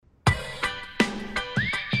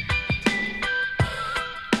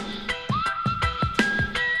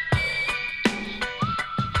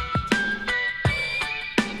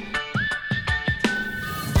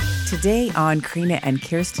Today on Karina and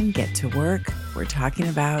Kirsten Get to Work, we're talking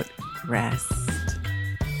about rest.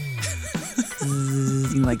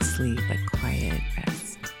 Like sleep, like quiet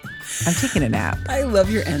rest. I'm taking a nap. I love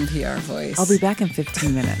your NPR voice. I'll be back in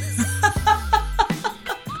 15 minutes.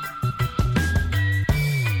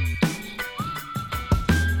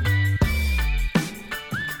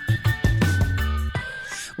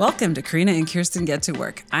 Welcome to Karina and Kirsten Get to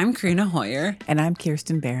Work. I'm Karina Hoyer. And I'm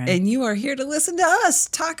Kirsten Barron. And you are here to listen to us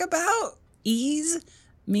talk about ease,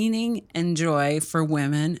 meaning, and joy for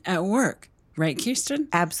women at work. Right, Kirsten?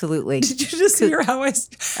 Absolutely. Did you just hear how I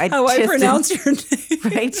pronounce your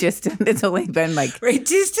name? Right, Kirsten. It's only been like... Right,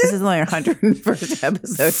 Kirsten? This is only our 101st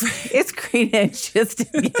episode. It's Karina and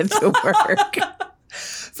Kirsten Get to Work.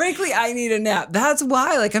 Frankly, I need a nap. That's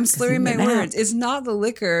why. Like, I'm slurring my words. It's not the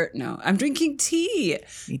liquor. No, I'm drinking tea.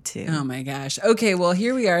 Me too. Oh, my gosh. Okay, well,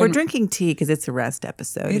 here we are. We're drinking tea because it's a rest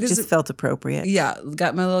episode. It just felt appropriate. Yeah,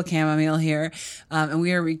 got my little chamomile here. And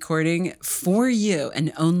we are recording for you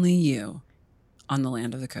and only you on the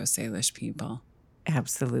land of the Coast Salish people.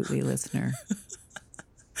 Absolutely, listener.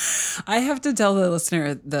 I have to tell the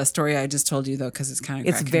listener the story I just told you, though, because it's kind of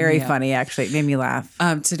It's very funny, actually. It made me laugh.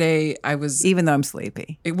 Today, I was... Even though I'm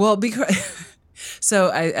sleepy. Well, because... So,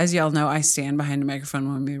 as y'all know, I stand behind a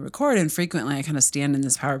microphone when we record, and frequently I kind of stand in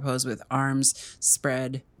this power pose with legs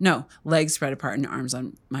spread apart and arms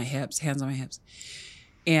on my hips, hands on my hips.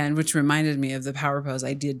 And which reminded me of the power pose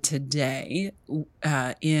I did today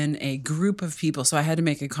in a group of people. So I had to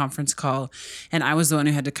make a conference call, and I was the one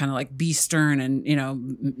who had to kind of like be stern and,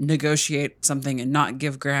 negotiate something and not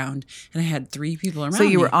give ground. And I had 3 people around me. So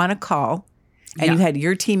you were on a call, and you had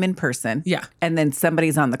your team in person. Yeah. And then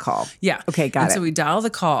somebody's on the call. Yeah. Okay, got it. So we dialed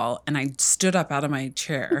the call, and I stood up out of my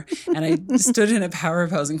chair, and I stood in a power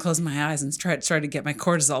pose and closed my eyes and tried to get my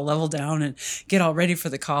cortisol level down and get all ready for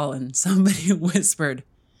the call. And somebody whispered,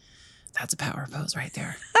 "That's a power pose right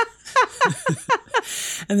there."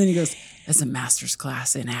 And then he goes, "That's a master's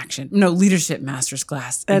class in action. No, leadership master's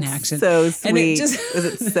class in action." So sweet. And it just, was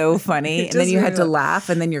it so funny? And then you had to laugh,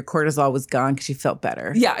 and then your cortisol was gone because you felt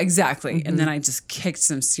better. Yeah, exactly. Mm-hmm. And then I just kicked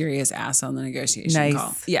some serious ass on the negotiation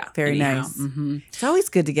call. Yeah. Very nice. Mm-hmm. It's always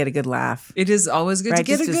good to get a good laugh. It is always good to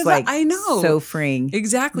get a good laugh. I know. So freeing.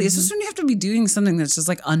 Exactly. Mm-hmm. It's just when you have to be doing something that's just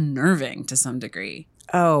like unnerving to some degree.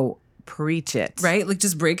 Oh, preach it. Right? Like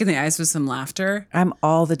just breaking the ice with some laughter. I'm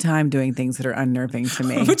all the time doing things that are unnerving to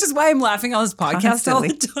me. Which is why I'm laughing on this podcast all the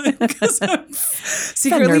time, because I'm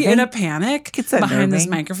secretly in a panic behind this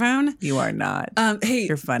microphone. You are not. Hey,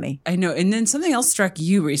 you're funny. I know. And then something else struck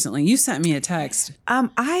you recently. You sent me a text.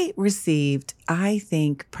 I received, I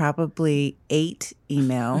think, probably 8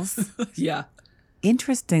 emails. Yeah.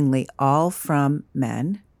 Interestingly, all from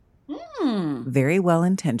men. Very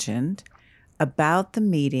well-intentioned. About the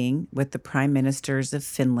meeting with the prime ministers of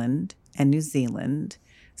Finland and New Zealand,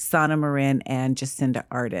 Sanna Marin and Jacinda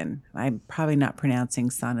Ardern. I'm probably not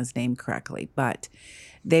pronouncing Sanna's name correctly, but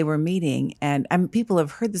they were meeting, and people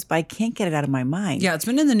have heard this, but I can't get it out of my mind. Yeah, it's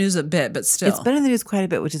been in the news a bit, but still. It's been in the news quite a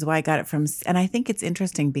bit, which is why I got it from, and I think it's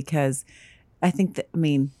interesting because I think that,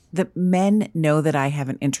 the men know that I have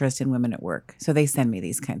an interest in women at work, so they send me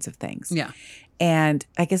these kinds of things. Yeah. And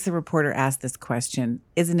I guess the reporter asked this question,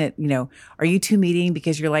 isn't it, are you 2 meeting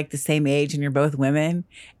because you're like the same age and you're both women?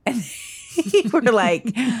 And we're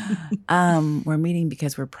like, we're meeting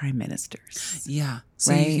because we're prime ministers. Yeah.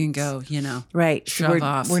 So right? You can go, right. Shove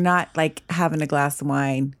off. We're not like having a glass of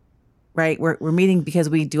wine. Right. We're meeting because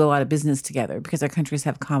we do a lot of business together, because our countries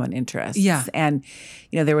have common interests. Yeah. And,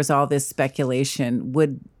 there was all this speculation.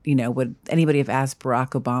 Would anybody have asked Barack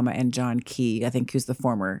Obama and John Key, I think who's the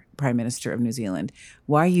former prime minister of New Zealand,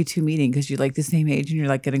 why are you 2 meeting? Because you're like the same age and you're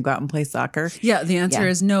like going to go out and play soccer? Yeah. The answer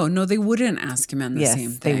is no. No, they wouldn't ask him the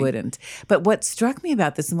same thing. They wouldn't. But what struck me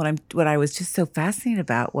about this, and what I was just so fascinated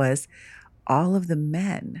about, was all of the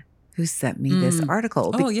men who sent me this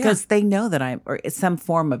article, because they know that or it's some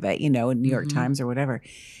form of it, in New York Times or whatever.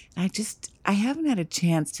 And I haven't had a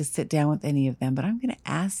chance to sit down with any of them, but I'm going to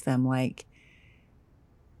ask them, like,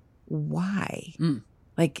 why?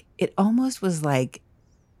 Like, it almost was like,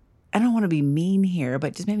 I don't want to be mean here,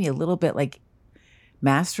 but just maybe a little bit like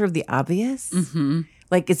master of the obvious. Mm-hmm.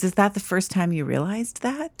 Like, is that the first time you realized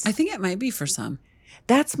that? I think it might be for some.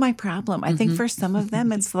 That's my problem. I think for some of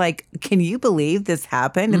them, it's like, can you believe this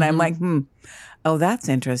happened? And I'm like, oh, that's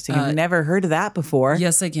interesting. I've never heard of that before.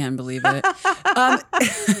 Yes, I can believe it.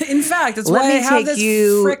 In fact, that's why I have this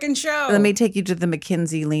frickin' show. Let me take you to the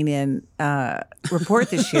McKinsey Lean In report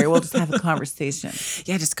this year. We'll just have a conversation.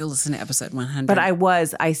 Yeah, just go listen to episode 100. But I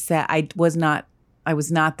was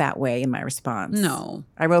not that way in my response. No.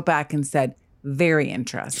 I wrote back and said, Very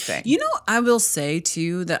interesting. You know, I will say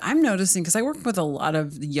too that I'm noticing, because I work with a lot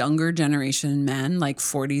of younger generation men, like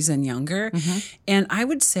 40s and younger, and I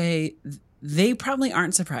would say they probably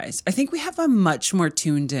aren't surprised. I think we have a much more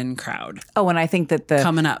tuned in crowd. Oh, and I think that the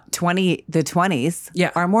coming up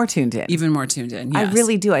 20s are more tuned in. Even more tuned in. Yes. I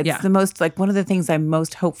really do. It's the most, like, one of the things I'm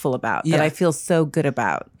most hopeful about, that I feel so good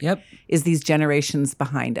about. Yep. Is these generations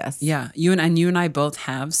behind us. Yeah. You and I both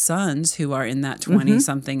have sons who are in that 20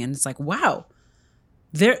 something, and it's like, wow.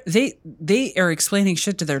 They are explaining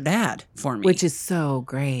shit to their dad for me. Which is so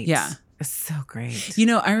great. Yeah. It's so great. You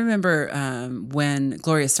know, I remember when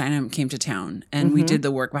Gloria Steinem came to town, and we did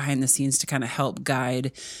the work behind the scenes to kind of help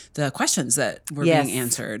guide the questions that were being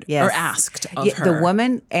answered or asked of her. The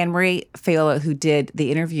woman, Anne-Marie Fayola, who did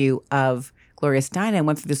the interview of Gloria Steinem,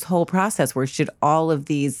 went through this whole process where she did all of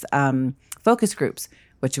these focus groups.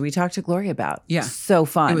 What should we talk to Gloria about? Yeah. So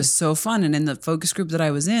fun. It was so fun. And in the focus group that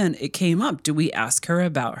I was in, it came up. Do we ask her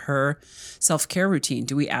about her self-care routine?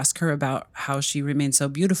 Do we ask her about how she remains so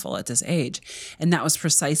beautiful at this age? And that was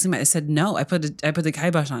precisely I said, no, I put the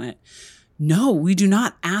kibosh on it. No, we do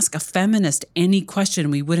not ask a feminist any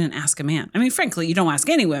question we wouldn't ask a man. I mean, frankly, you don't ask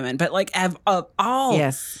any women, but like of all.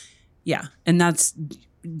 Yes. Yeah. And that's...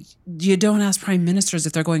 You don't ask prime ministers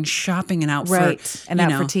if they're going shopping and out for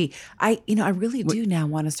tea. I really do now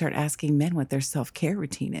want to start asking men what their self-care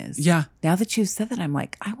routine is. Yeah. Now that you've said that, I'm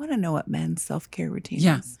like, I want to know what men's self-care routine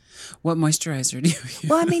is. What moisturizer do you use?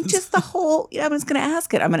 Well, I mean, just the whole, I'm just going to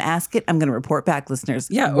ask it. I'm going to report back, listeners,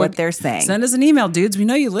 what they're saying. Send us an email, dudes. We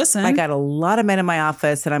know you listen. I got a lot of men in my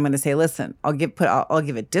office, and I'm going to say, listen, I'll give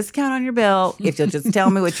a discount on your bill if you'll just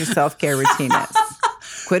tell me what your self-care routine is.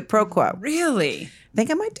 Quid pro quo. Really? I think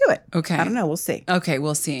I might do it. Okay. I don't know. We'll see. Okay,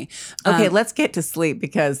 we'll see. Okay, let's get to sleep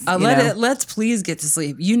because let's please get to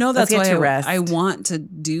sleep. You know that's why rest. I want to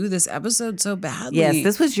do this episode so badly. Yes,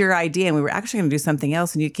 this was your idea, and we were actually going to do something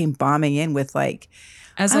else, and you came bombing in with like,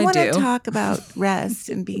 I want to talk about rest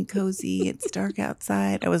and being cozy. It's dark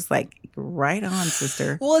outside. I was like, right on,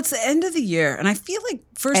 sister. Well, it's the end of the year, and I feel like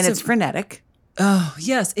it's frenetic. Oh,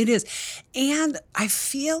 yes, it is. And I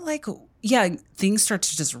feel like, things start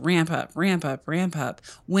to just ramp up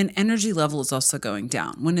when energy level is also going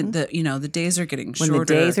down, when the days are getting shorter. When the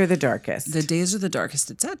days are the darkest. The days are the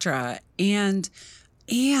darkest, etc. And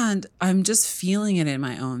I'm just feeling it in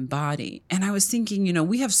my own body. And I was thinking,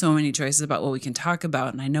 we have so many choices about what we can talk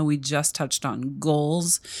about. And I know we just touched on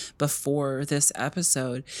goals before this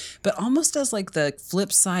episode, but almost as like the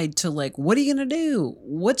flip side to like, what are you going to do?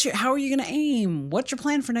 How are you going to aim? What's your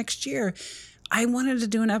plan for next year? I wanted to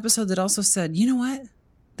do an episode that also said, you know what?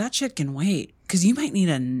 That shit can wait because you might need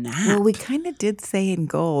a nap. Well, we kind of did say in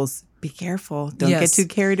goals, be careful. Don't get too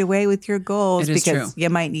carried away with your goals because you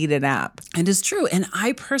might need a nap. It is true. And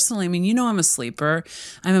I personally, I'm a sleeper.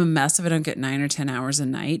 I'm a mess if I don't get 9 or 10 hours a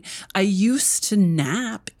night. I used to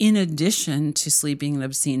nap in addition to sleeping an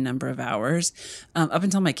obscene number of hours up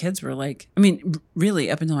until my kids were up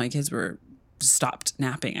until my kids were stopped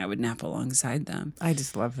napping. I would nap alongside them. I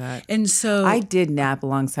just love that. And so I did nap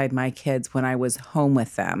alongside my kids when I was home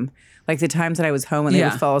with them. Like the times that I was home and they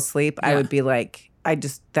would fall asleep, I would be like,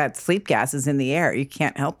 that sleep gas is in the air. You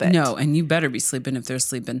can't help it. No, and you better be sleeping if they're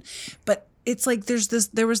sleeping. But it's like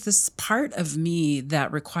there was this part of me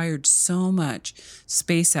that required so much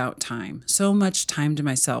space out time, so much time to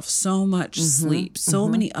myself, so much sleep, so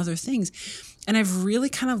many other things. And I've really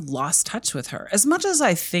kind of lost touch with her. As much as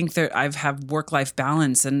I think that I've have work-life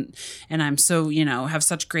balance and I'm so, have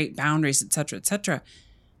such great boundaries, et cetera,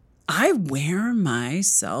 I wear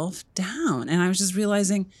myself down. And I was just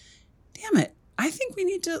realizing, damn it, I think we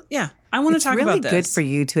need to, I want to talk about this. It's really good for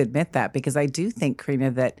you to admit that because I do think,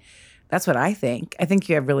 Karina, that's what I think. I think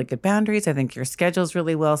you have really good boundaries. I think your schedule's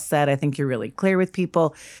really well set. I think you're really clear with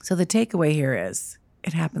people. So the takeaway here is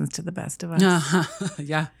it happens to the best of us.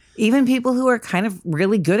 Yeah. Even people who are kind of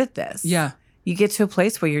really good at this. Yeah. You get to a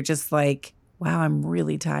place where you're just like, wow, I'm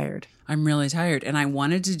really tired. I'm really tired. And I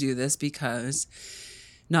wanted to do this because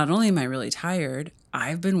not only am I really tired, I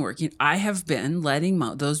have been letting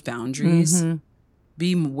those boundaries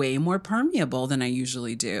be way more permeable than I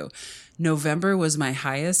usually do. November was my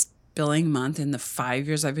highest billing month in the 5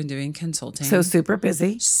 years I've been doing consulting. So super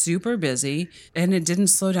busy. Super busy. And it didn't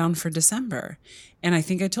slow down for December. And I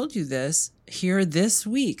think I told you this here this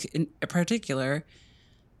week in particular.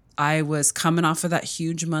 I was coming off of that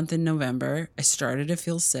huge month in November. I started to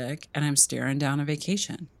feel sick and I'm staring down a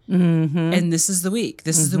vacation. And this is the week.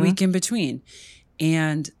 This is the week in between.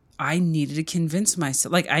 And I needed to convince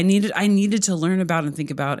myself, like I needed to learn about and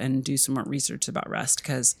think about and do some more research about rest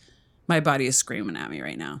because my body is screaming at me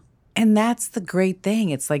right now. And that's the great thing.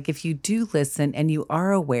 It's like if you do listen and you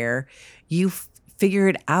are aware, you figure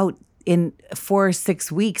it out in 4 or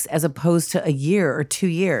 6 weeks as opposed to a year or 2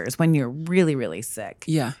 years when you're really, really sick.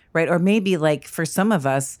 Yeah. Right. Or maybe like for some of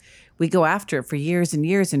us, we go after it for years and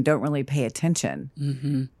years and don't really pay attention.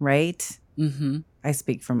 Mm-hmm. Right. Mm-hmm. I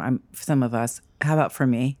speak from some of us. How about for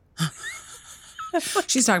me?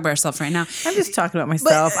 She's talking about herself right now. I'm just talking about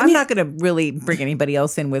myself. I'm not going to really bring anybody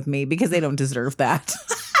else in with me because they don't deserve that.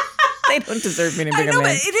 They don't deserve me to bring them in.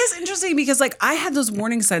 But it is interesting because like I had those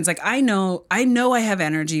warning signs. Like I know I have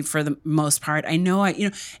energy for the most part. I know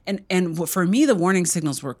and for me, the warning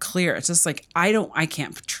signals were clear. It's just like, I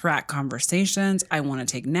can't track conversations. I want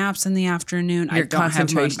to take naps in the afternoon. Your I don't have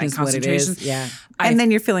concentration my is what it concentration. is. Yeah. And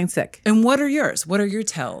then you're feeling sick. And what are yours? What are your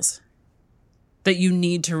tells that you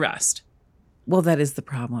need to rest? Well, that is the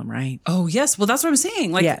problem, right? Oh, yes. Well, that's what I'm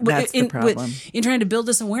saying. Like, yeah, that's the problem. In trying to build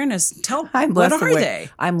this awareness, what are they?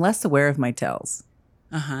 I'm less aware of my tells.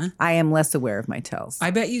 Uh-huh. I am less aware of my tells.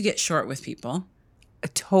 I bet you get short with people. I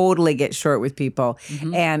totally get short with people.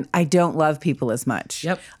 Mm-hmm. And I don't love people as much.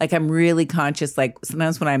 Yep. Like I'm really conscious. Like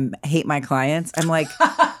sometimes when I hate my clients, I'm like,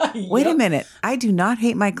 wait a minute. I do not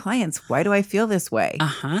hate my clients. Why do I feel this way?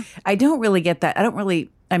 Uh-huh. I don't really get that.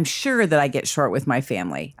 I'm sure that I get short with my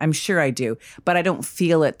family. I'm sure I do, but I don't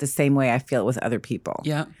feel it the same way I feel it with other people.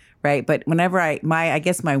 Yeah. Right. But whenever I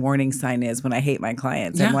guess my warning sign is when I hate my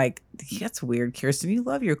clients, Yeah. I'm like, that's weird, Kirsten. You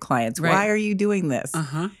love your clients. Right. Why are you doing this?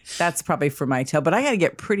 Uh-huh. That's probably for my tail, but I got to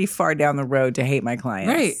get pretty far down the road to hate my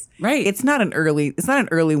clients. Right. It's not an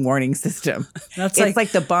early warning system. That's it's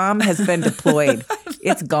like the bomb has been deployed.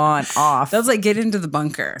 It's gone off. That's like get into the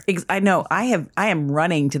bunker. I know. I am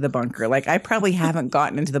running to the bunker. Like I probably haven't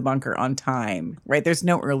gotten into the bunker on time. Right. There's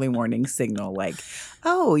no early warning signal like,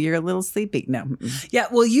 oh, you're a little sleepy. No. Mm-mm. Yeah.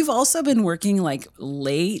 Well, you've also been working like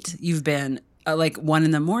late. You've been like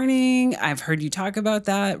 1 a.m. I've heard you talk about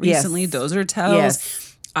that recently. Yes. Those are tells. Yes.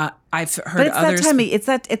 I've heard But it's others. That time. It's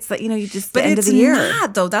that you just But the end it's of the year.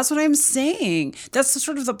 not though. That's what I'm saying. That's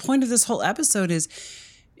sort of the point of this whole episode is.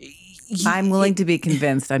 I'm willing to be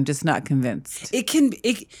convinced. I'm just not convinced.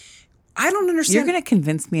 I don't understand. You're going to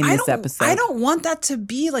convince me in this episode. I don't want that to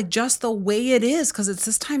be like just the way it is because it's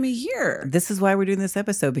this time of year. This is why we're doing this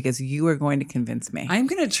episode, because you are going to convince me. I'm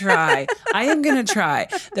going to try. I am going to try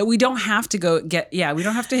that we don't have to we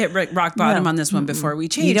don't have to hit rock bottom on this one before we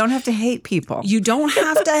change. You don't have to hate people. You don't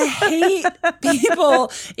have to hate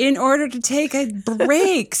people in order to take a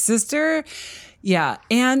break, sister. Yeah.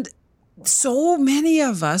 And so many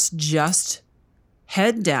of us just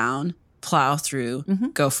head down, plow through,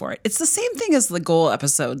 go for it. It's the same thing as the goal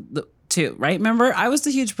episode too, right? Remember, I was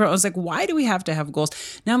the huge pro. I was like, why do we have to have goals?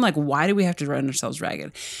 Now I'm like, why do we have to run ourselves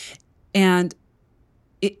ragged? And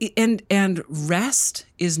rest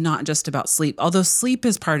is not just about sleep, although sleep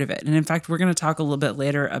is part of it. And in fact, we're going to talk a little bit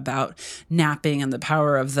later about napping and the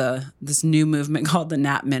power of this new movement called the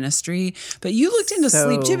Nap Ministry. But you looked into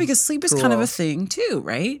sleep too, because sleep is kind of a thing too,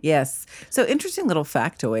 right? Yes. So interesting little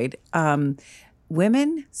factoid.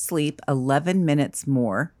 Women sleep 11 minutes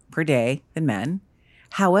more per day than men.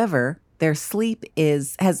 However, their sleep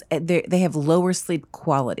they have lower sleep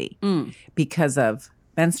quality because of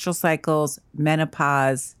menstrual cycles,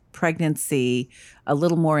 menopause, pregnancy, a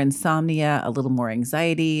little more insomnia, a little more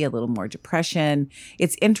anxiety, a little more depression.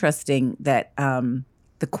 It's interesting that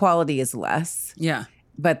the quality is less. Yeah.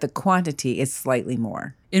 But the quantity is slightly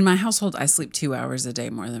more. In my household, I sleep 2 hours a day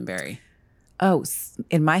more than Barry. Oh,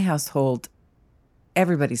 in my household,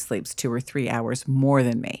 everybody sleeps 2 or 3 hours more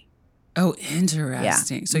than me. Oh,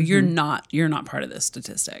 interesting. Yeah. So you're not part of this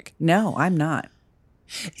statistic. No, I'm not.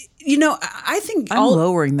 You know, I think I'm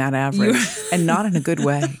lowering that average and not in a good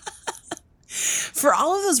way. For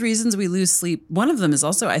all of those reasons we lose sleep, one of them is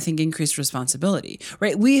also, I think, increased responsibility,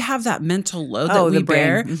 right? We have that mental load that we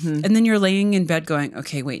bear. And then you're laying in bed going,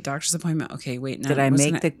 okay, wait, doctor's appointment. Okay, wait, no. Did I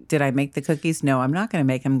make the cookies? No, I'm not going to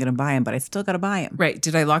make them. I'm going to buy them, but I still got to buy them. Right.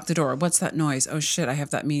 Did I lock the door? What's that noise? Oh shit, I have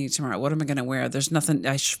that meeting tomorrow. What am I going to wear? There's nothing.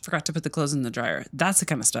 I forgot to put the clothes in the dryer. That's the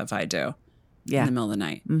kind of stuff I do in the middle of the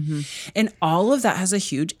night. And all of that has a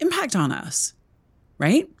huge impact on us.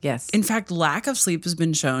 Right? Yes. In fact, lack of sleep has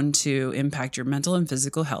been shown to impact your mental and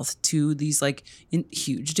physical health to these in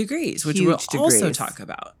huge degrees, which we'll also talk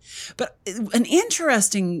about. But an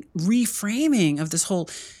interesting reframing of this whole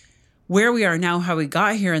where we are now, how we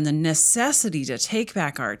got here, and the necessity to take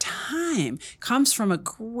back our time comes from a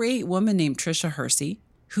great woman named Tricia Hersey,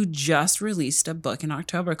 who just released a book in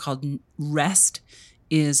October called Rest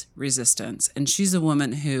is Resistance. And she's a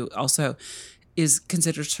woman who also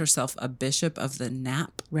considers herself a bishop of the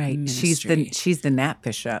Nap Ministry. She's the Nap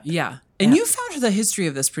bishop. Yeah. And you found the history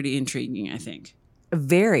of this pretty intriguing, I think.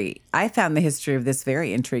 I found the history of this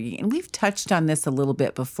very intriguing. And we've touched on this a little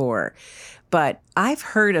bit before, but I've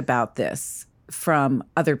heard about this from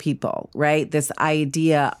other people, right? This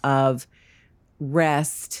idea of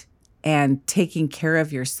rest and taking care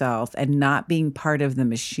of yourself and not being part of the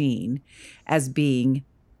machine as being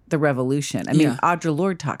the revolution. I mean, Audre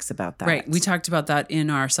Lorde talks about that. Right. We talked about that in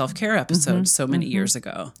our self-care episode so many years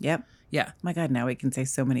ago. Yep. Yeah. Oh my God, now we can say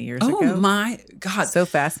so many years ago. Oh my God. So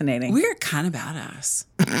fascinating. We're kind of badass.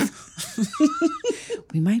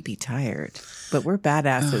 We might be tired, but we're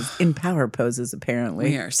badasses in power poses, apparently.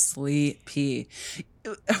 We are sleepy.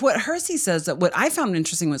 What Hersey says, that what I found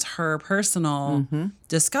interesting was her personal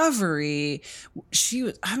discovery. She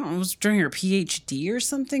was, I don't know, was during her PhD or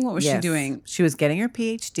something. What was she doing? She was getting her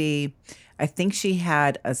PhD. I think she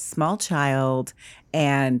had a small child,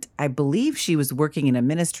 and I believe she was working in a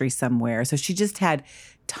ministry somewhere. So she just had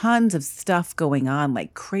tons of stuff going on,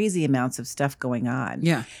 like crazy amounts of stuff going on.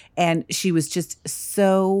 Yeah. And she was just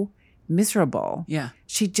so miserable. Yeah.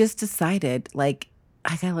 She just decided, like,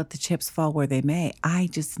 I got to let the chips fall where they may. I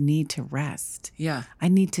just need to rest. Yeah. I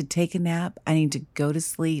need to take a nap. I need to go to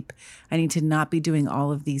sleep. I need to not be doing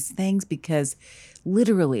all of these things, because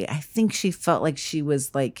literally, I think she felt like she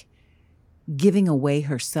was like giving away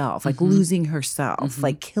herself, like losing herself,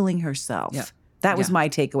 like killing herself. Yeah. That was my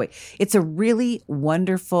takeaway. It's a really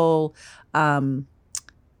wonderful podcast,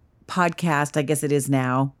 I guess it is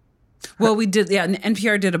now. Well, we did,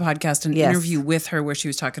 NPR did a podcast, an interview with her where she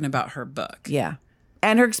was talking about her book. Yeah.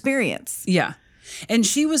 And her experience. Yeah. And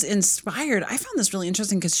she was inspired. I found this really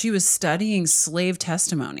interesting because she was studying slave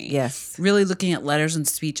testimony. Yes. Really looking at letters and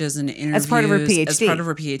speeches and interviews. As part of her PhD. As part of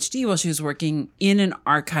her PhD while she was working in an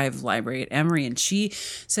archive library at Emory. And she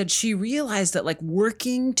said she realized that like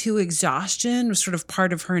working to exhaustion was sort of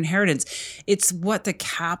part of her inheritance. It's what the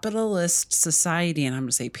capitalist society, and I'm going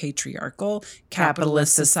to say patriarchal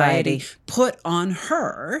capitalist society, put on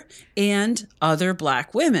her and other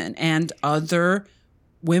Black women and other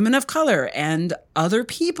women of color and other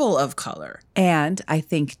people of color. And I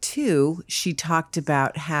think, too, she talked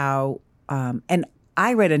about how, and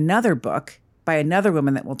I read another book by another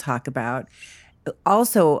woman that we'll talk about,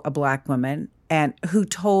 also a Black woman, and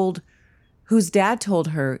whose dad told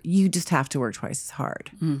her, you just have to work twice as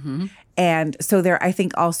hard. Mm-hmm. And so there, I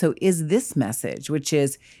think, also is this message, which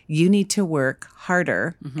is you need to work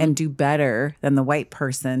harder and do better than the white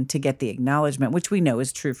person to get the acknowledgement, which we know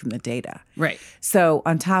is true from the data. Right. So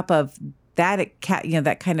on top of that,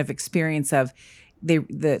 that kind of experience of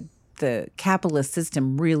the capitalist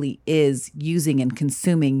system really is using and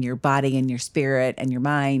consuming your body and your spirit and your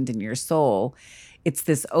mind and your soul. It's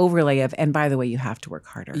this overlay of, and by the way, you have to work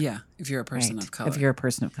harder. Yeah, if you're a person of color. If you're a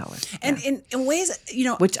person of color. And in ways,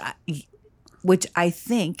 which I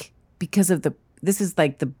think, because of this is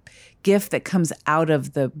like the gift that comes out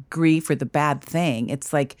of the grief or the bad thing.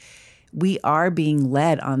 It's like we are being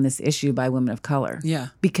led on this issue by women of color. Yeah.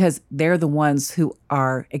 Because they're the ones who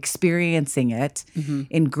are experiencing it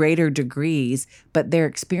in greater degrees, but their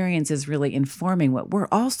experience is really informing what we're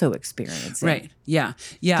also experiencing. Right. Yeah.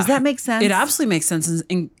 Yeah. Does that make sense? It absolutely makes sense.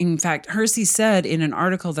 In fact, Hersey said in an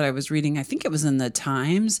article that I was reading, I think it was in the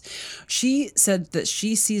Times, she said that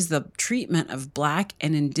she sees the treatment of Black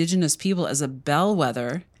and Indigenous people as a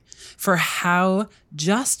bellwether for how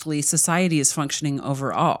justly society is functioning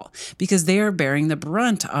overall, because they are bearing the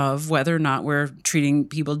brunt of whether or not we're treating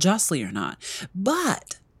people justly or not.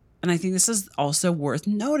 But, and I think this is also worth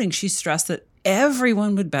noting, she stressed that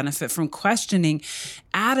everyone would benefit from questioning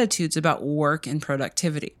attitudes about work and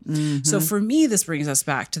productivity. Mm-hmm. So for me, this brings us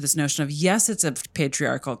back to this notion of, yes, it's a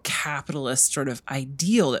patriarchal capitalist sort of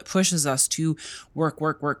ideal that pushes us to work,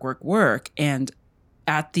 and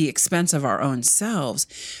at the expense of our own selves.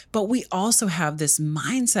 But we also have this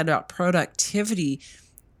mindset about productivity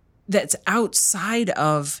that's outside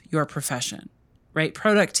of your profession, right?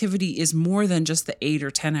 Productivity is more than just the 8 or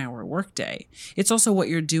 10 hour workday. It's also what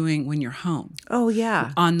you're doing when you're home. Oh,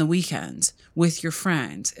 yeah. On the weekends with your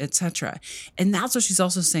friends, etc. And that's what she's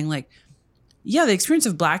also saying, like, yeah, the experience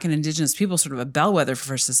of Black and Indigenous people is sort of a bellwether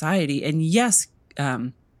for society. And yes,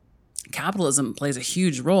 capitalism plays a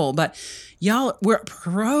huge role, but y'all, we're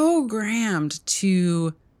programmed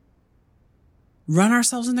to run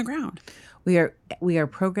ourselves in the ground. We are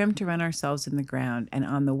programmed to run ourselves in the ground. And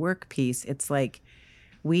on the work piece, it's like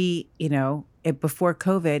before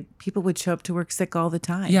COVID, people would show up to work sick all the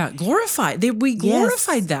time. Yeah, glorified. We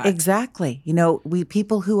glorified that. Exactly.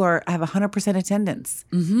 People who have 100% attendance,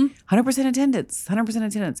 100%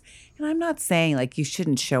 attendance. And I'm not saying like you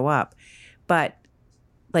shouldn't show up, but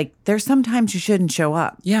like there's sometimes you shouldn't show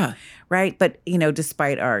up. Yeah. Right. But,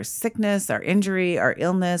 despite our sickness, our injury, our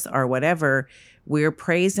illness, or whatever, we're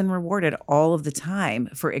praised and rewarded all of the time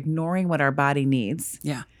for ignoring what our body needs.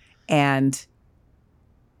 Yeah. And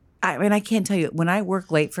I can't tell you, when I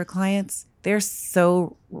work late for clients, they're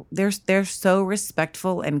so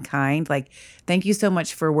respectful and kind. Like, thank you so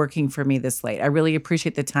much for working for me this late. I really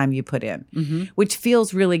appreciate the time you put in, which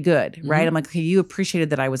feels really good, right? I'm like, okay, you appreciated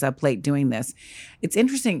that I was up late doing this. It's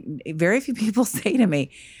interesting. Very few people say to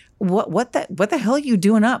me, what the hell are you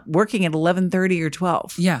doing up working at 11:30 or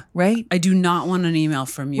 12? Yeah. Right? I do not want an email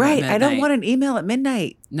from you. Right. At I don't midnight. want an email at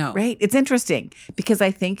midnight. No. Right. It's interesting because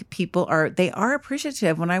I think people are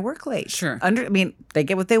appreciative when I work late. Sure. They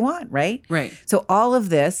get what they want, right? Right. So all of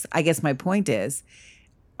this, I guess my point is,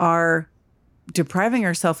 are depriving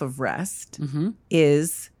ourselves of rest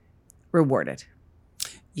is rewarded.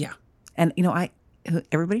 Yeah. And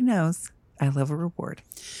everybody knows I love a reward.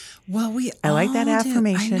 Well, I like that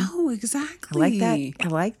affirmation. I know, exactly. I like that. I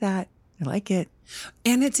like that. I like it.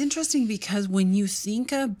 And it's interesting because when you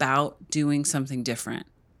think about doing something different,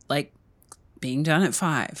 like being done at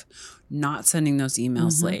 5, not sending those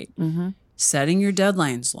emails late, setting your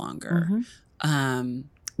deadlines longer,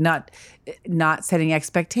 not setting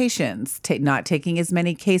expectations, not taking as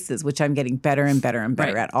many cases, which I'm getting better and better and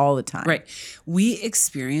better at all the time. Right. We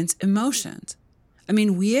experience emotions.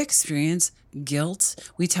 We experience guilt.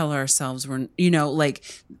 We tell ourselves we're,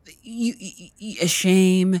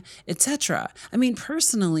 shame, etc.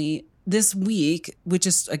 Personally, this week, which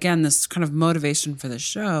is, again, this kind of motivation for the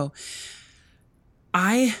show,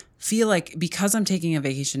 I feel like because I'm taking a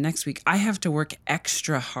vacation next week, I have to work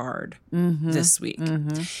extra hard this week.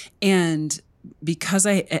 And because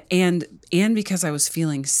because I was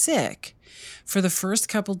feeling sick, for the first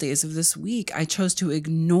couple days of this week, I chose to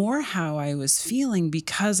ignore how I was feeling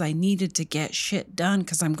because I needed to get shit done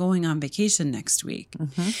because I'm going on vacation next week.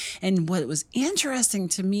 And what was interesting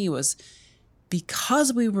to me was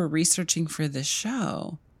because we were researching for this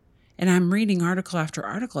show, and I'm reading article after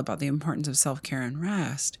article about the importance of self-care and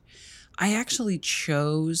rest, I actually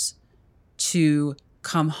chose to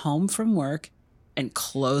come home from work and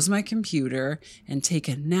close my computer and take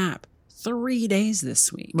a nap 3 days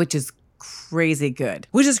this week. Which is crazy good.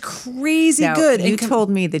 Now, good. You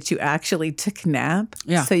told me that you actually took a nap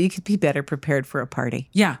so you could be better prepared for a party.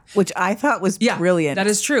 Yeah. Which I thought was brilliant. That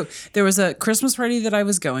is true. There was a Christmas party that I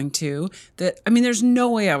was going to that, there's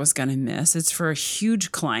no way I was going to miss. It's for a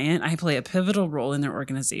huge client. I play a pivotal role in their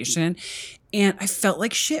organization. And I felt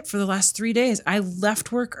like shit for the last 3 days. I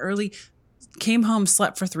left work early, came home,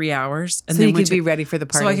 slept for 3 hours. And so then you could be ready for the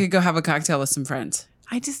party. So I could go have a cocktail with some friends.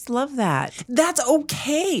 I just love that. That's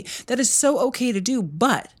okay. That is so okay to do.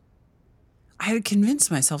 But I had to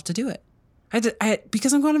convince myself to do it.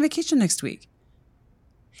 Because I'm going on vacation next week.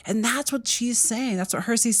 And that's what she's saying. That's what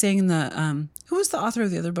Hersey's saying in the, who was the author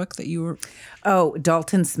of the other book that you were? Oh,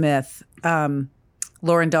 Dalton Smith.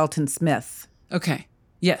 Lauren Dalton Smith. Okay.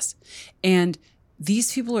 Yes. And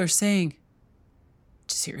these people are saying,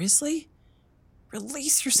 seriously?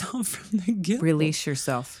 Release yourself from the guilt. Release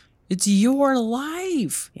yourself. It's your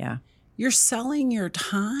life. Yeah. You're selling your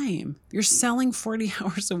time. You're selling 40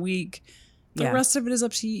 hours a week. The rest of it is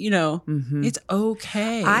up to you. It's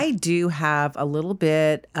okay. I do have a little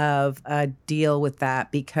bit of a deal with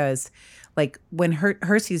that because like when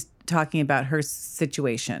Hersey's talking about her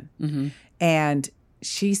situation and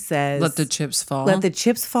she says, let the chips fall. Let the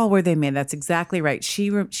chips fall where they may. That's exactly right.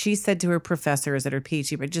 She said to her professors at her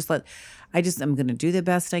PhD, but I'm going to do the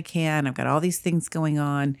best I can. I've got all these things going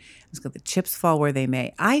on. I'm just going to let the chips fall where they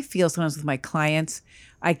may. I feel sometimes with my clients,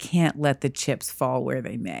 I can't let the chips fall where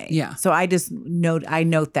they may. Yeah. So I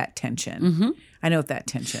note that tension. I note that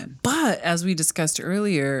tension. But as we discussed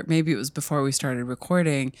earlier, maybe it was before we started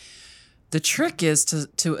recording, the trick is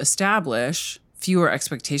to establish fewer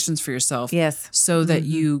expectations for yourself. Yes. So that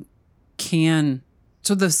you can,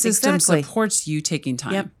 so the system Exactly. supports you taking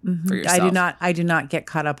time for yourself. I do not get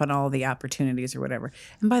caught up on all the opportunities or whatever.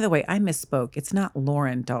 And by the way, I misspoke. It's not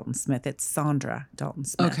Lauren Dalton Smith. It's Sandra Dalton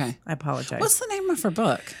Smith. Okay. I apologize. What's the name of her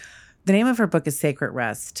book? The name of her book is Sacred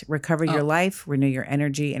Rest. Recover your life, renew your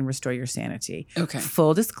energy, and restore your sanity. Okay.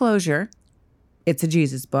 Full disclosure, it's a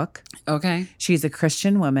Jesus book. Okay. She's a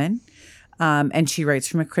Christian woman, and she writes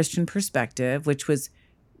from a Christian perspective, which was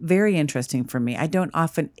very interesting for me. I don't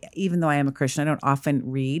often, even though I am a Christian, I don't often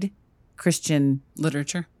read Christian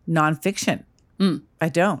Literature. nonfiction. I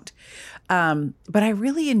don't. But I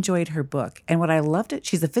really enjoyed her book. And what I loved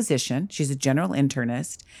she's a physician, she's a general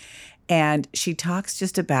internist, and she talks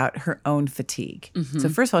just about her own fatigue. So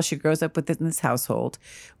first of all, she grows up within this household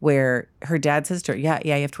where her dad says to her, yeah,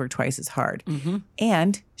 you have to work twice as hard.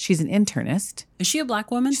 And she's an internist. Is she a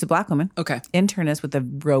Black woman? She's a Black woman. Okay. Internist with a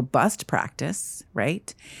robust practice,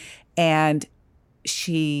 right? And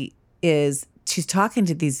she's talking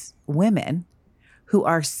to these women who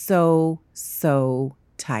are so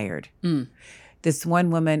tired. This one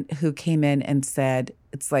woman who came in and said,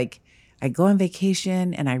 it's like, I go on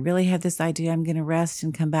vacation and I really have this idea I'm going to rest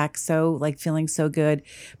and come back feeling so good,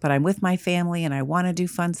 but I'm with my family and I want to do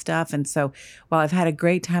fun stuff. And so while I've had a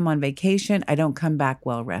great time on vacation, I don't come back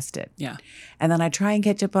well rested. Yeah. And then I try and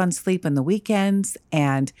catch up on sleep on the weekends,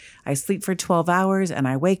 and I sleep for 12 hours and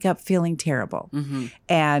I wake up feeling terrible.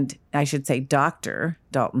 And I should say Dr.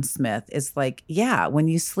 Dalton Smith is like, yeah, when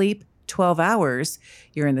you sleep 12 hours,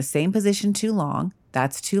 you're in the same position too long.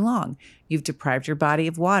 That's too long. You've deprived your body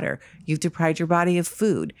of water. You've deprived your body of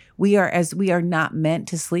food. We are not meant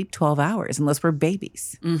to sleep 12 hours unless we're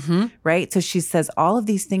babies, right? So she says all of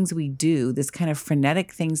these things we do, this kind of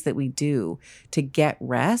frenetic things that we do to get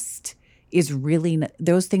rest is really,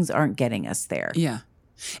 those things aren't getting us there. Yeah.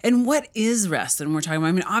 And what is rest? And we're talking about,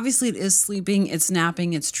 I mean, obviously it is sleeping, it's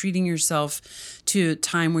napping, it's treating yourself to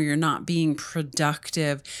time where you're not being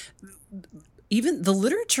productive. Even the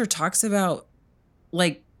literature talks about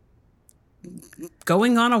like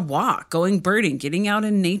going on a walk, going birding, getting out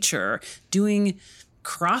in nature, doing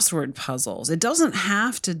crossword puzzles. It doesn't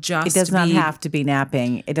have to just It does not have to be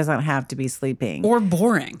napping. It doesn't have to be sleeping. Or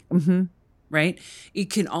boring. Right? It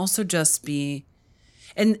can also just be,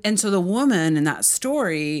 and so the woman in that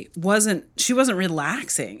story wasn't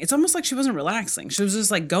relaxing. It's almost like she wasn't relaxing. She was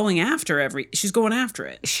just like she's going after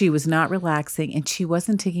it. She was not relaxing, and she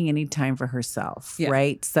wasn't taking any time for herself,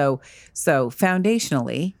 right? So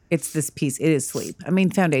foundationally, it's this piece. It is sleep. I mean,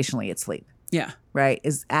 foundationally, it's sleep. Yeah. Right?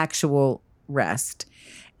 Is actual rest.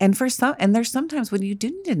 And there's sometimes when you do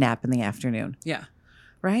need a nap in the afternoon. Yeah.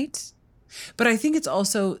 Right? But I think it's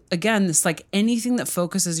also, again, this like anything that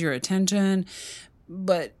focuses your attention,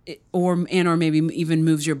 or maybe even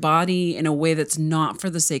moves your body in a way that's not for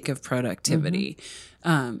the sake of productivity.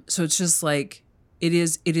 So it's just like, it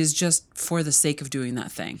is just for the sake of doing that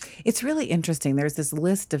thing. It's really interesting. There's this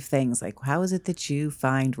list of things like, how is it that you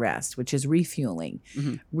find rest, which is refueling,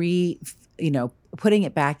 putting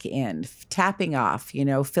it back in, tapping off,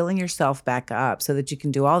 filling yourself back up so that you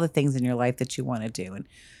can do all the things in your life that you want to do. And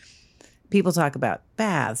people talk about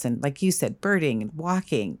baths and, like you said, birding,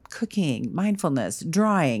 walking, cooking, mindfulness,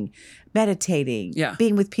 drawing, meditating,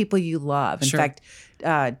 being with people you love. In fact,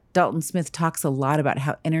 Dalton Smith talks a lot about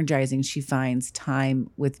how energizing she finds time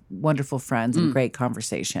with wonderful friends and great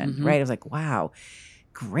conversation, right? I was like, wow,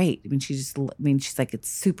 great. I mean, she's like, it's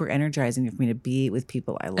super energizing for me to be with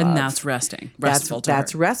people I love. And that's restful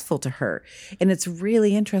to her. And it's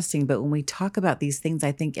really interesting. But when we talk about these things,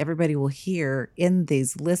 I think everybody will hear in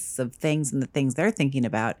these lists of things and the things they're thinking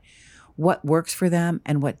about what works for them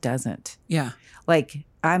and what doesn't. Yeah. Like,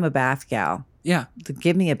 I'm a bath gal. Yeah.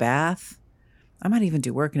 Give me a bath. I might even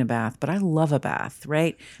do work in a bath, but I love a bath,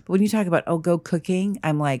 right? But when you talk about, go cooking,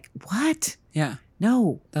 I'm like, what? Yeah.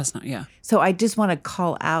 No. That's not, So I just want to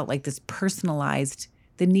call out like this personalized,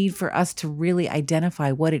 the need for us to really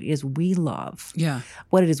identify what it is we love. Yeah.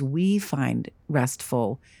 What it is we find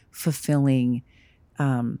restful, fulfilling,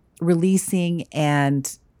 releasing,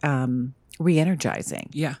 and re-energizing.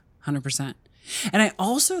 Yeah, 100%. And I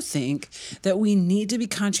also think that we need to be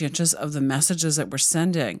conscientious of the messages that we're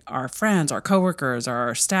sending our friends, our coworkers,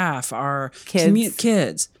 our staff, our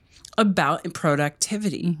kids about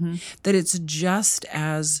productivity, that it's just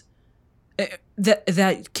as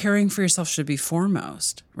that caring for yourself should be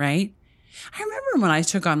foremost, right? I remember when I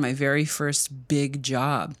took on my very first big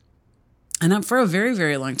job, and for a very,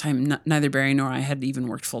 very long time, neither Barry nor I had even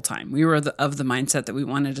worked full time. We were of the mindset that we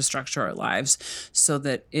wanted to structure our lives so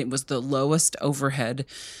that it was the lowest overhead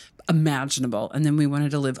imaginable, and then we wanted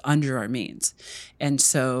to live under our means. And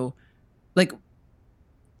so,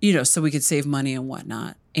 so we could save money and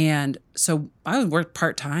whatnot. And so I worked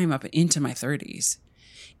part-time up into my 30s.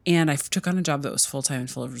 And I took on a job that was full-time and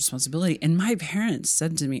full of responsibility. And my parents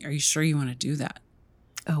said to me, "Are you sure you want to do that?"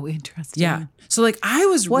 Oh, interesting. Yeah. So I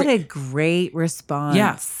was... What a great response.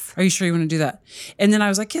 Yeah. Are you sure you want to do that? And then I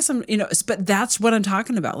was like, yes, but that's what I'm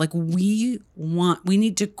talking about. Like we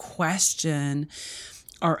need to question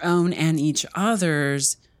our own and each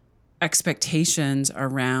other's expectations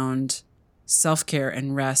around self-care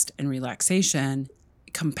and rest and relaxation,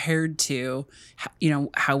 compared to, you know,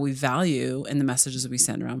 how we value and the messages that we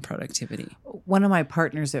send around productivity. One of my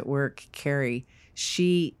partners at work, Carrie,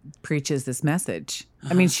 she preaches this message.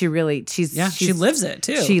 I mean, she lives it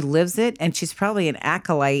too. She lives it, and she's probably an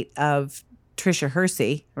acolyte of Tricia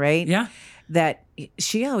Hersey, right? Yeah. That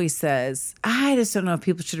she always says, I just don't know if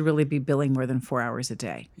people should really be billing more than 4 hours a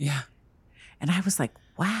day. Yeah. And I was like,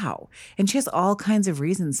 wow. And she has all kinds of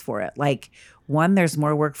reasons for it. Like, one, there's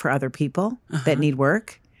more work for other people that need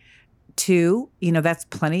work. Two, you know, that's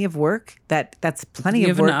plenty of work. That's plenty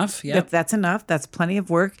of work. Enough. Yep. That's enough. That's plenty of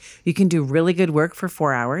work. You can do really good work for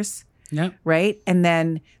 4 hours. Yep. Right. And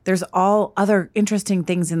then there's all other interesting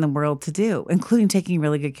things in the world to do, including taking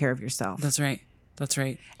really good care of yourself. That's right. That's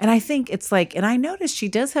right. And I think it's like, and I noticed she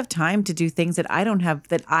does have time to do things that I don't have,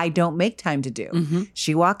 that I don't make time to do. Mm-hmm.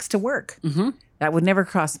 She walks to work. Mm-hmm. That would never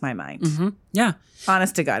cross my mind. Mm-hmm. Yeah.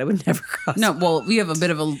 Honest to God, it would never cross. No, well, we have a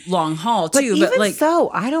bit of a long haul too, but but like,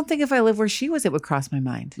 so, I don't think if I lived where she was, it would cross my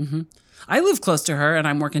mind. Mm-hmm. I live close to her and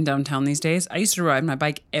I'm working downtown these days. I used to ride my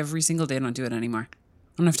bike every single day. I don't do it anymore.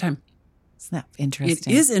 I don't have time. Isn't that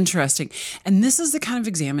interesting? It is interesting. And this is the kind of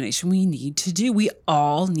examination we need to do. We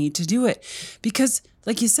all need to do it because,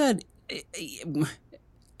 like you said,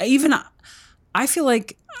 even I feel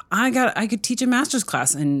like I could teach a master's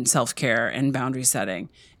class in self-care and boundary setting,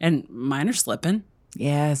 and mine are slipping.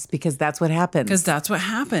 Yes, because that's what happens. Because that's what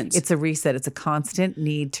happens. It's a reset. It's a constant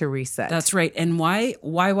need to reset. That's right. And why?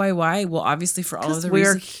 Well, obviously for all of the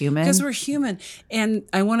we're reasons. human. Because we're human. And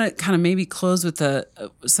I want to kind of maybe close with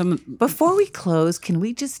some. Before we close, can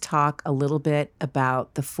we just talk a little bit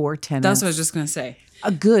about the 4 tenets? That's what I was just going to say.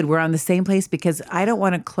 Good. We're on the same place because I don't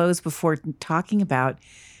want to close before talking about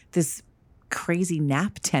this crazy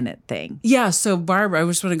nap tenet thing. Yeah. So Barbara, I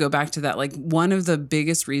just want to go back to that. Like one of the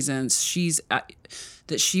biggest reasons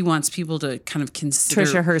that she wants people to kind of consider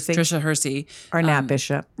Tricia Hersey, our nap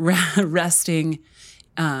bishop, resting,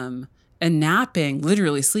 and napping,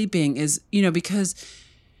 literally sleeping is, you know, because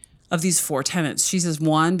of these 4 tenets. She says,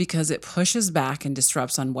 1, because it pushes back and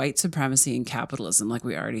disrupts on white supremacy and capitalism, like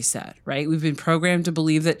we already said, right? We've been programmed to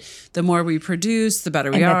believe that the more we produce, the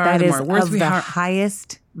better we are, the more worth we are. That the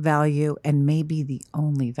highest value and maybe the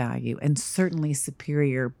only value, and certainly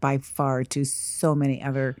superior by far to so many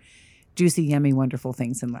other juicy, yummy, wonderful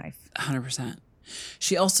things in life. 100%.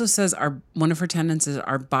 She also says one of her tenets is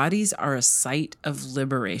our bodies are a site of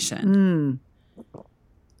liberation.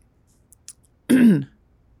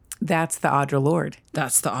 That's the Audre Lorde.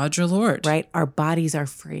 That's the Audre Lorde. Right? Our bodies are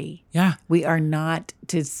free. Yeah. We don't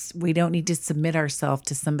need to submit ourselves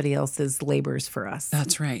to somebody else's labors for us.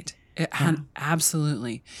 That's right.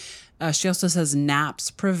 Absolutely. She also says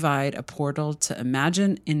naps provide a portal to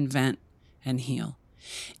imagine, invent, and heal.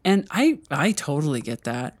 And I totally get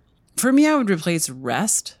that. For me, I would replace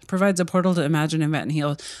rest provides a portal to imagine, invent, and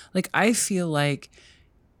heal. Like, I feel like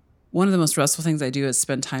one of the most restful things I do is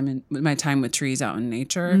spend my time with trees out in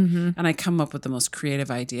nature. And I come up with the most creative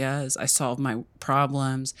ideas. I solve my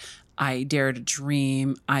problems. I dare to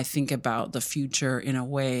dream. I think about the future in a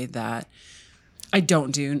way that I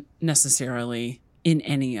don't do necessarily in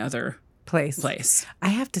any other place. I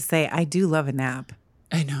have to say, I do love a nap.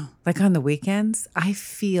 I know. Like on the weekends, I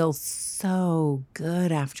feel so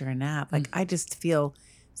good after a nap. Like I just feel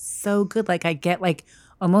so good. Like I get like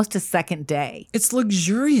almost a second day. It's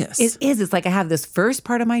luxurious. It is. It's like I have this first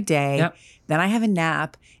part of my day, then I have a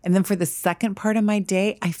nap, and then for the second part of my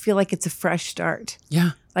day, I feel like it's a fresh start.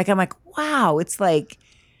 Yeah. Like I'm like, wow, it's like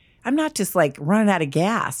I'm not just like running out of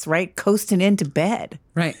gas, right? Coasting into bed.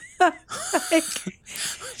 Right.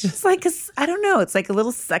 It's like I don't know. It's like a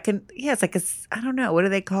little second. Yeah, it's like I don't know. What do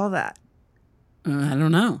they call that? I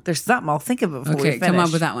don't know. There's something. I'll think of it before we finish. Come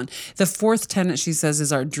up with that one. The 4th tenet, she says,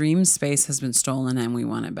 is our dream space has been stolen and we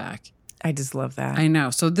want it back. I just love that. I know.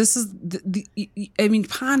 So this is,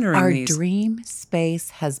 pondering our these. Our dream space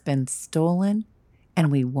has been stolen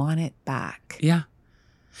and we want it back. Yeah.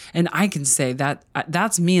 And I can say that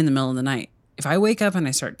that's me in the middle of the night. If I wake up and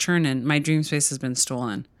I start churning, my dream space has been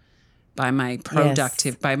stolen by my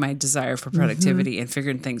by my desire for productivity and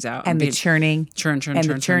figuring things out. And the churning. Churn. And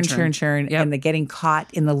the churn. Yep. And the getting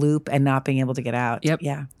caught in the loop and not being able to get out. Yep.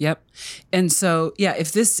 Yeah. Yep. And so,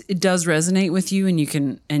 if it does resonate with you and you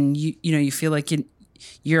can, and you feel like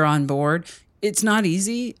you're on board, it's not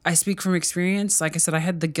easy. I speak from experience. Like I said, I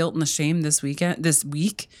had the guilt and the shame this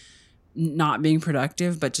week, not being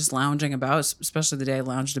productive, but just lounging about, especially the day I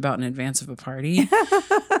lounged about in advance of a party.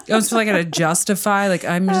 I almost feel like I had to justify, like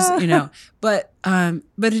I'm just, but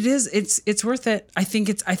it's worth it. I think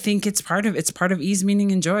it's part of ease,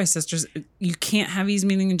 meaning, and joy, sisters. You can't have ease,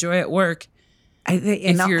 meaning, and joy at work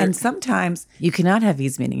And sometimes you cannot have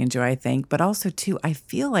ease, meaning, and joy, I think. But also, too, I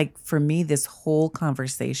feel like for me, this whole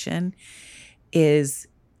conversation is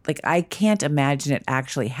like I can't imagine it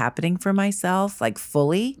actually happening for myself, like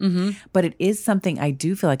fully. Mm-hmm. But it is something I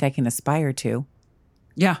do feel like I can aspire to.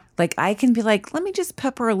 Yeah. Like I can be like, let me just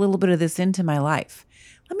pepper a little bit of this into my life.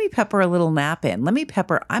 Let me pepper a little nap in. I'm going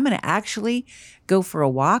to actually go for a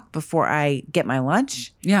walk before I get my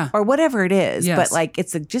lunch. Yeah. Or whatever it is. Yes. But like,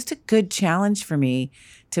 it's just a good challenge for me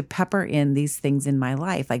to pepper in these things in my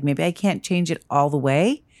life. Like maybe I can't change it all the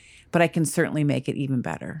way, but I can certainly make it even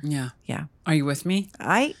better. Yeah. Yeah. Are you with me?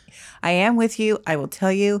 I am with you. I will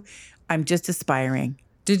tell you, I'm just aspiring.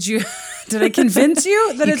 Did I convince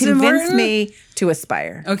you that it's important? You convinced me to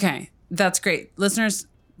aspire. Okay. That's great. Listeners,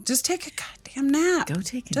 just take a goddamn nap. Go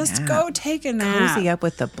take a nap. Just go take a nap. Cozy up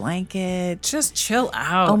with the blanket. Just chill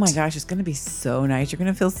out. Oh my gosh, it's going to be so nice. You're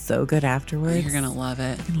going to feel so good afterwards. You're going to love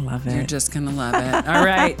it. You're going to love it. You're just going to love it. All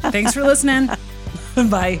right. Thanks for listening.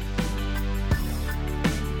 Bye.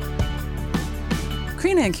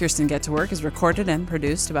 Krina and Kirsten Get to Work is recorded and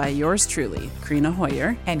produced by yours truly, Krina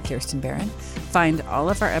Hoyer and Kirsten Barron. Find all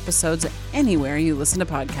of our episodes anywhere you listen to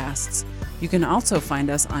podcasts. You can also find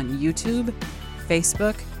us on YouTube,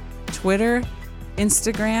 Facebook, Twitter,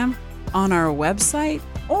 Instagram, on our website,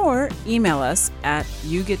 or email us at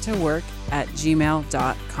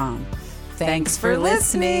yougettowork@gmail.com. Thanks for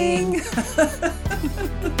listening.